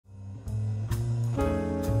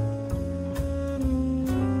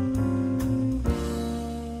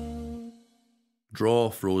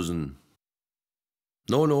Draw frozen.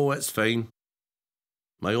 No, it's fine.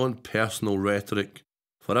 My own personal rhetoric,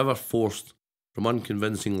 forever forced from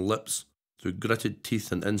unconvincing lips through gritted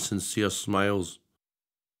teeth and insincere smiles.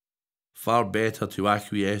 Far better to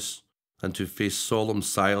acquiesce than to face solemn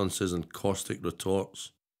silences and caustic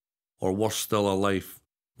retorts, or worse still, a life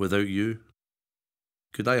without you.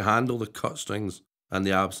 Could I handle the cut strings and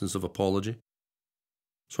the absence of apology?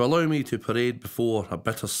 So allow me to parade before a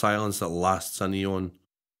bitter silence that lasts an eon.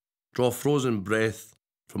 Draw frozen breath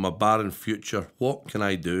from a barren future. What can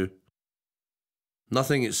I do?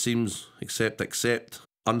 Nothing, it seems, except accept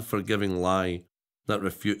unforgiving lie that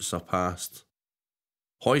refutes a past.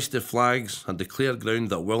 Hoist the flags and declare ground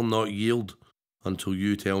that will not yield until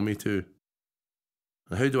you tell me to.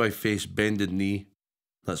 And how do I face bended knee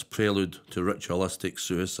that's prelude to ritualistic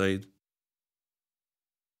suicide?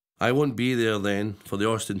 I won't be there then for the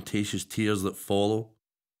ostentatious tears that follow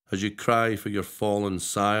as you cry for your fallen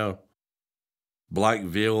sire. Black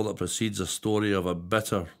veil that precedes a story of a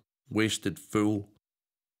bitter, wasted fool.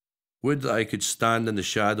 Would that I could stand in the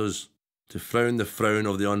shadows to frown the frown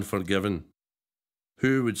of the unforgiven.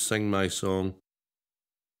 Who would sing my song?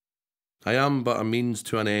 I am but a means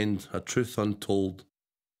to an end, a truth untold.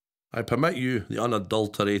 I permit you the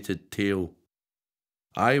unadulterated tale.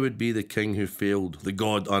 I would be the king who failed, the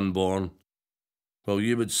god unborn, while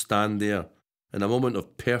you would stand there in a moment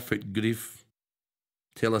of perfect grief.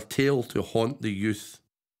 Tell a tale to haunt the youth,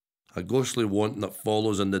 a ghostly want that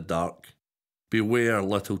follows in the dark. Beware,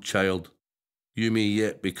 little child, you may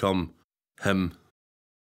yet become him.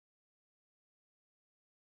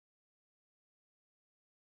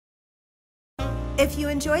 If you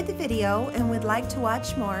enjoyed the video and would like to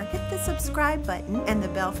watch more, hit the subscribe button and the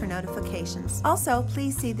bell for notifications. Also,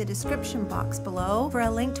 please see the description box below for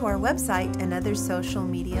a link to our website and other social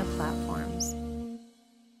media platforms.